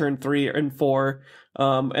off on turn 3 and 4.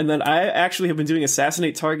 And then I actually have been doing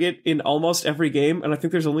Assassinate Target in almost every game. And I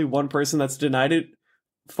think there's only one person that's denied it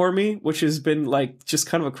for me, which has been like just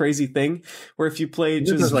kind of a crazy thing where if you play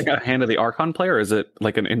just is like a Hand of the Archon player, or is it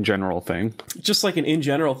like an in general thing? Just like an in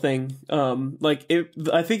general thing.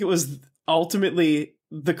 I think it was ultimately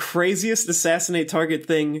the craziest Assassinate Target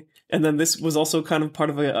thing. And then this was also kind of part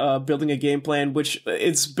of building a game plan, which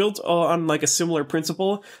it's built on like a similar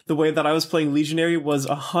principle. The way that I was playing Legionary was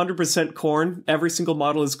 100% Khorne. Every single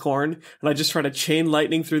model is Khorne. And I just try to chain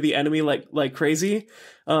lightning through the enemy like crazy.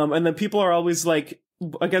 And then people are always like,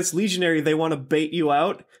 against Legionary, they want to bait you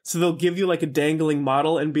out. So they'll give you like a dangling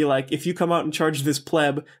model and be like, if you come out and charge this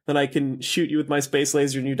pleb, then I can shoot you with my space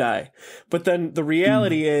laser and you die. But then the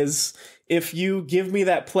reality is, if you give me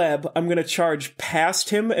that pleb, I'm going to charge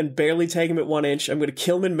past him and barely tag him at 1 inch. I'm going to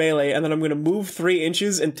kill him in melee, and then I'm going to move 3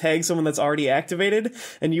 inches and tag someone that's already activated,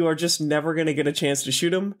 and you are just never going to get a chance to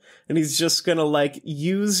shoot him. And he's just going to like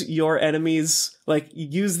use your enemies, like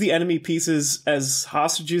use the enemy pieces as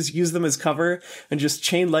hostages, use them as cover, and just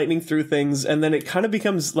chain lightning through things. And then it kind of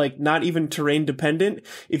becomes like not even terrain dependent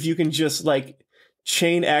if you can just like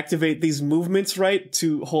chain activate these movements right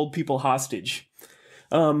to hold people hostage.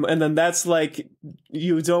 And then that's like,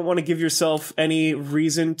 you don't want to give yourself any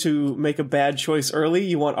reason to make a bad choice early.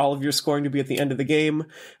 You want all of your scoring to be at the end of the game.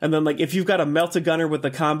 And then like, if you've got a melt-a-gunner with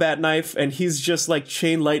a combat knife and he's just like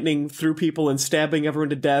chain lightning through people and stabbing everyone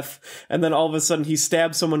to death, and then all of a sudden he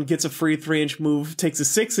stabs someone, gets a free 3-inch move, takes a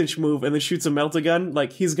 6-inch move, and then shoots a melt-a-gun,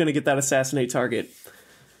 like he's going to get that Assassinate Target.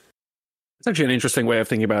 It's actually an interesting way of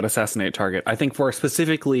thinking about Assassinate Target. I think for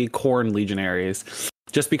specifically Khorne Legionaries,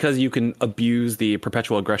 just because you can abuse the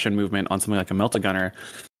perpetual aggression movement on something like a Melt-A-Gunner,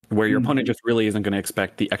 where your opponent just really isn't going to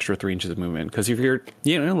expect the extra 3 inches of movement. Because if you're,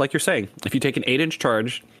 like you're saying, if you take an 8-inch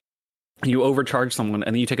charge, you overcharge someone,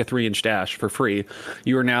 and then you take a 3-inch dash for free,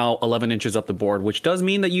 you are now 11 inches up the board, which does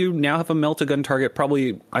mean that you now have a Melt-A-Gun target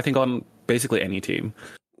probably, I think, on basically any team.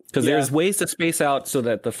 Because there's ways to space out so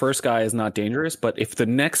that the first guy is not dangerous, but if the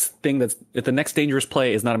next dangerous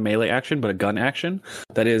play is not a melee action, but a gun action,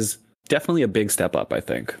 that is definitely a big step up, I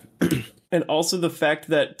think. And also the fact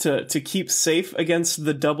that to keep safe against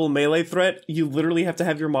the double melee threat, you literally have to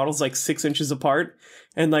have your models like 6 inches apart.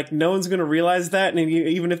 And like no one's going to realize that. And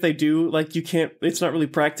even if they do, like you can't, it's not really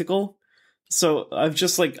practical. So I've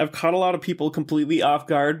caught a lot of people completely off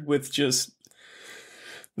guard with just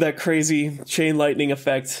that crazy chain lightning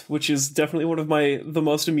effect, which is definitely one of the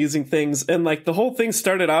most amusing things. And like the whole thing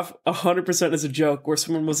started off 100% as a joke, where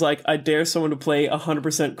someone was like, I dare someone to play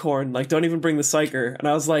 100% Khorne, like don't even bring the Psyker. And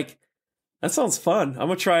I was like, that sounds fun, I'm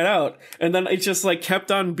gonna try it out. And then it just like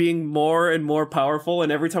kept on being more and more powerful,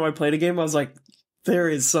 and every time I played a game I was like, there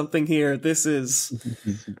is something here, this is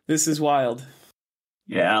wild.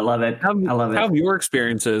 Yeah, I love it. I love it. How have your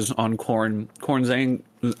experiences on Khorne's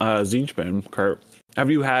Siege been, Kurt? Have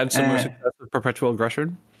you had similar success with Perpetual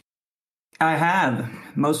Aggression? I have,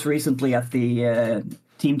 most recently at the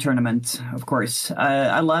team tournament, of course.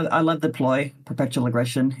 I love the ploy, Perpetual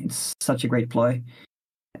Aggression. It's such a great ploy.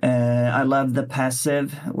 I love the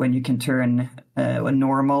passive when you can turn a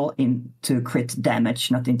normal into crit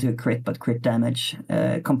damage, not into crit, but crit damage.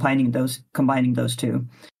 Combining those two.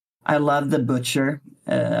 I love the Butcher.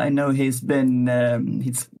 I know he's been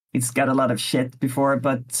he's got a lot of shit before,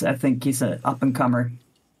 but I think he's an up-and-comer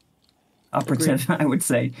operative. Agreed. I would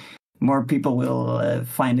say more people will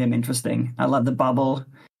find him interesting. I love the bubble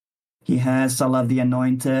he has. I love the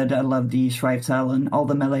Anointed. I love the Shrive Talon. All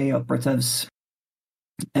the melee operatives.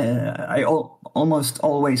 I almost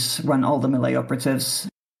always run all the melee operatives.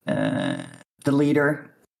 The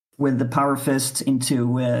leader with the Power Fist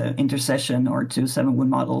into Intercession or to 7-wound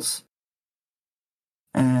models.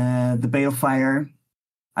 The Balefire,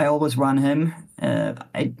 I always run him.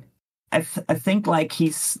 I think like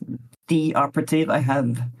he's the operative I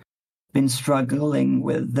have been struggling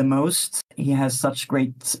with the most. He has such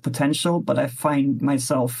great potential, but I find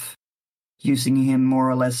myself using him more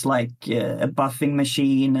or less like a buffing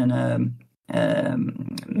machine and a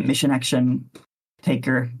mission action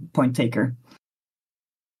point taker.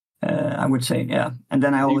 I would say, yeah. And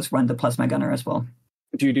then I always run the Plasma Gunner as well.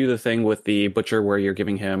 Do you do the thing with the Butcher where you're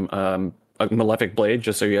giving him a Malefic Blade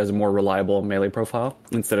just so he has a more reliable melee profile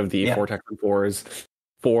instead of the 4 tech 4s,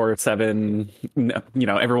 4, 7,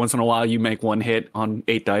 every once in a while you make one hit on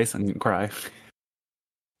 8 dice and you cry.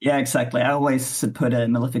 Yeah, exactly. I always put a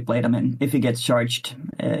Malefic Blade on him. If he gets charged,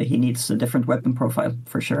 he needs a different weapon profile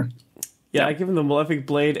for sure. Yeah, I give him the Malefic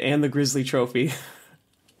Blade and the Grizzly Trophy.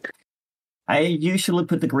 I usually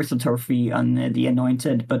put the Grizzly Trophy on the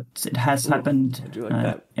Anointed, but it has happened. I do like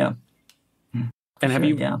that. Yeah. And have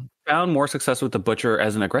you found more success with the Butcher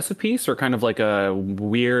as an aggressive piece or kind of like a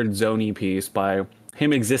weird zony piece by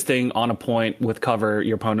him existing on a point with cover?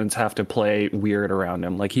 Your opponents have to play weird around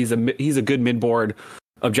him. Like he's a good mid-board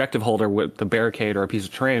objective holder with the barricade or a piece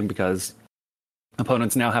of terrain because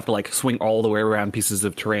opponents now have to like swing all the way around pieces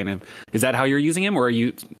of terrain. And is that how you're using him, or are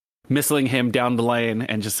you missiling him down the lane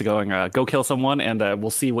and just going, go kill someone and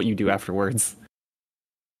we'll see what you do afterwards?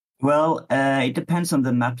 Well, it depends on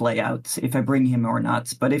the map layout, if I bring him or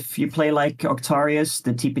not. But if you play like Octarius,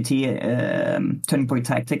 the TPT Turning Point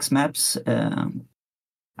Tactics maps,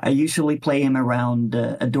 I usually play him around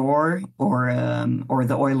a door or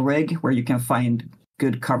the oil rig where you can find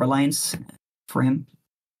good cover lines for him.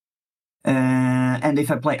 And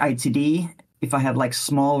if I play ITD, if I have like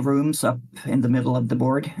small rooms up in the middle of the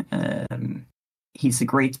board, he's a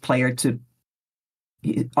great player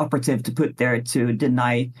operative to put there to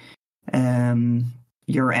deny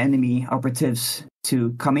your enemy operatives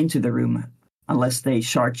to come into the room unless they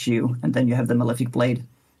charge you, and then you have the Malefic Blade.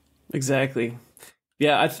 Exactly.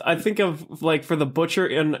 Yeah, I think of, like, for the Butcher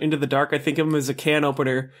in Into the Dark, I think of him as a can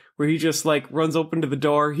opener, where he just, like, runs open to the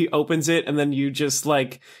door, he opens it, and then you just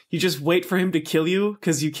wait for him to kill you,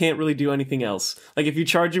 because you can't really do anything else. Like, if you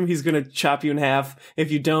charge him, he's gonna chop you in half.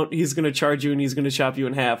 If you don't, he's gonna charge you, and he's gonna chop you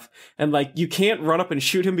in half. And, like, you can't run up and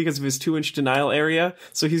shoot him because of his 2-inch denial area,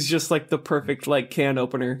 so he's just, like, the perfect, like, can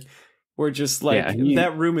opener, where just, like,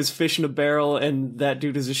 that room is fish in a barrel, and that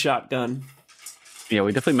dude is a shotgun. Yeah,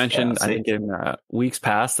 we definitely mentioned, I think in weeks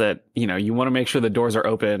past, that, you want to make sure the doors are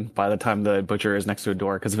open by the time the Butcher is next to a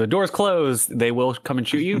door. Because if the door is closed, they will come and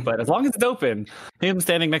shoot you. But as long as it's open, him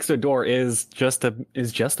standing next to a door is just a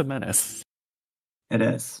menace. It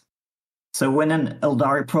is. So when an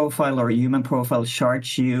Eldari profile or a human profile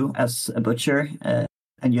charge you as a Butcher,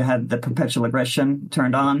 and you have the Perpetual Aggression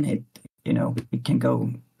turned on, it can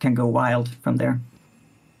go wild from there.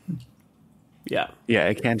 Yeah. Yeah,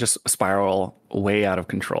 it can just spiral way out of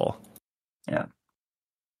control. Yeah.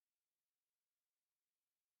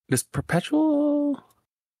 Does perpetual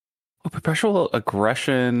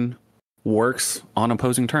aggression works on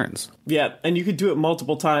opposing turns? Yeah, and you could do it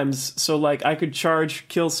multiple times. So, like, I could charge,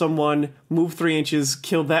 kill someone, move 3 inches,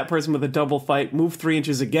 kill that person with a double fight, move 3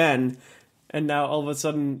 inches again, and now all of a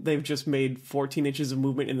sudden they've just made 14 inches of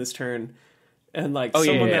movement in this turn. And, like, I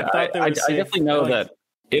definitely know that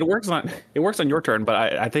It works on your turn, but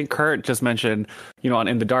I think Kurt just mentioned, on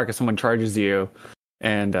In the Dark, if someone charges you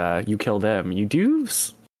and you kill them, you do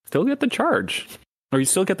still get the charge. Or you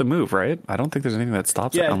still get the move, right? I don't think there's anything that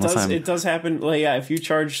stops it. It does happen. Like, yeah, if you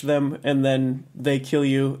charge them and then they kill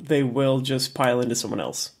you, they will just pile into someone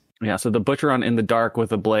else. Yeah, so the Butcher on In the Dark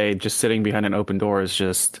with a blade just sitting behind an open door is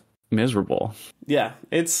just miserable. Yeah,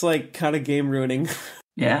 it's like kind of game ruining.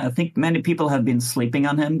 Yeah, I think many people have been sleeping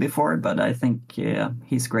on him before, but I think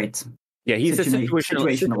he's great. Yeah, he's a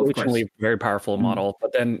situationally very powerful model.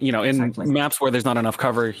 But then, in maps where there's not enough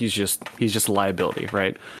cover, he's just a liability,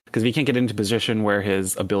 right? Because if he can't get into position where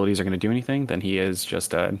his abilities are going to do anything, then he is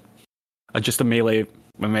just a melee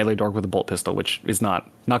dork with a bolt pistol, which is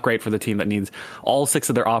not great for the team that needs all 6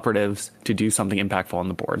 of their operatives to do something impactful on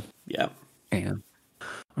the board. Yeah. And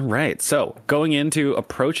all right, so going into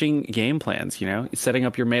approaching game plans, setting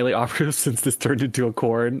up your melee operatives since this turned into a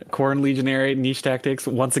Khorne Legionary niche tactics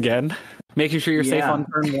once again, making sure you're safe on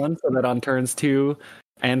turn 1 so that on turns 2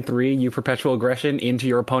 and 3 you perpetual aggression into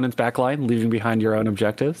your opponent's backline, leaving behind your own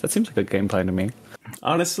objectives. That seems like a game plan to me.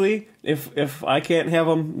 Honestly, if I can't have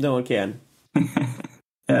them, no one can.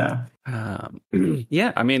 Yeah.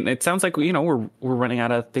 Yeah, I mean, it sounds like we're running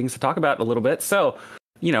out of things to talk about a little bit, so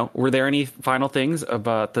were there any final things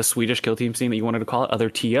about the Swedish Kill Team scene that you wanted to call it? Other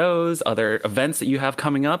TOs, other events that you have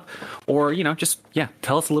coming up? Or,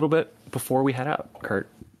 tell us a little bit before we head out, Kurt.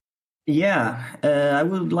 Yeah, I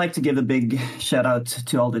would like to give a big shout out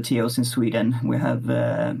to all the TOs in Sweden. We have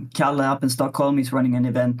Kalle up in Stockholm. He's running an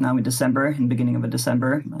event now in December, in the beginning of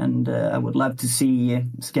December. And I would love to see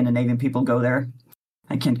Scandinavian people go there.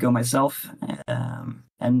 I can't go myself.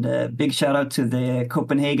 And big shout out to the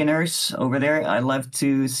Copenhageners over there. I love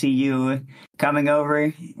to see you coming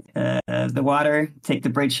over the water, take the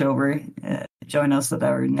bridge over, join us at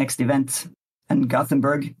our next event in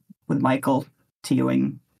Gothenburg with Michael,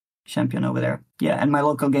 TOing champion over there. Yeah, and my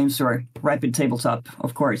local game store, Rapid Tabletop,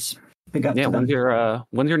 of course. Big up to them.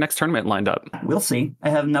 When's your next tournament lined up? We'll see. I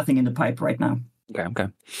have nothing in the pipe right now. Okay.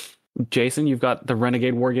 Jason, you've got the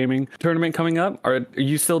Renegade Wargaming tournament coming up. Are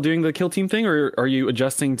you still doing the Kill Team thing, or are you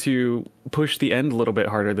adjusting to push the end a little bit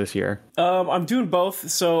harder this year? I'm doing both.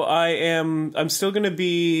 So I'm still going to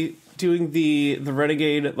be doing the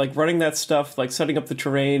Renegade, like running that stuff, like setting up the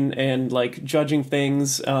terrain and like judging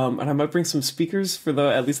things. And I might bring some speakers for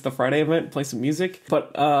at least the Friday event, play some music.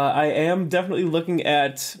 But I am definitely looking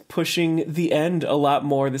at pushing the end a lot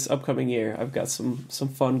more this upcoming year. I've got some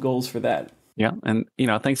fun goals for that. Yeah, and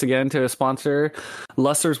thanks again to sponsor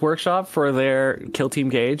Luster's Workshop for their Kill Team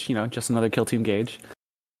Gauge, just another Kill Team Gauge.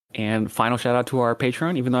 And final shout out to our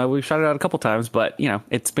Patreon, even though we've shouted out a couple times, but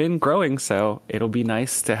it's been growing, so it'll be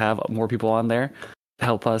nice to have more people on there to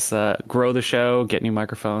help us grow the show, get new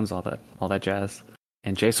microphones, all that jazz.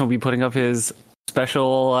 And Jason will be putting up his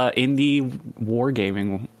special indie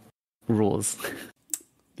wargaming rules.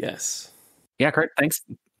 Yes. Yeah, Kurt, thanks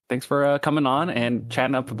for coming on and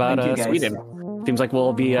chatting up about Sweden. Seems like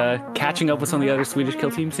we'll be catching up with some of the other Swedish Kill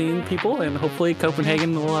Team scene people, and hopefully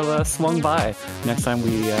Copenhagen will have swung by next time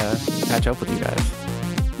we catch up with you guys.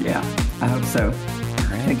 Yeah, I hope so. All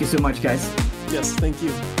right. Thank you so much, guys. Yes, thank you.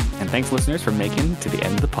 And thanks, listeners, for making to the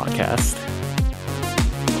end of the podcast.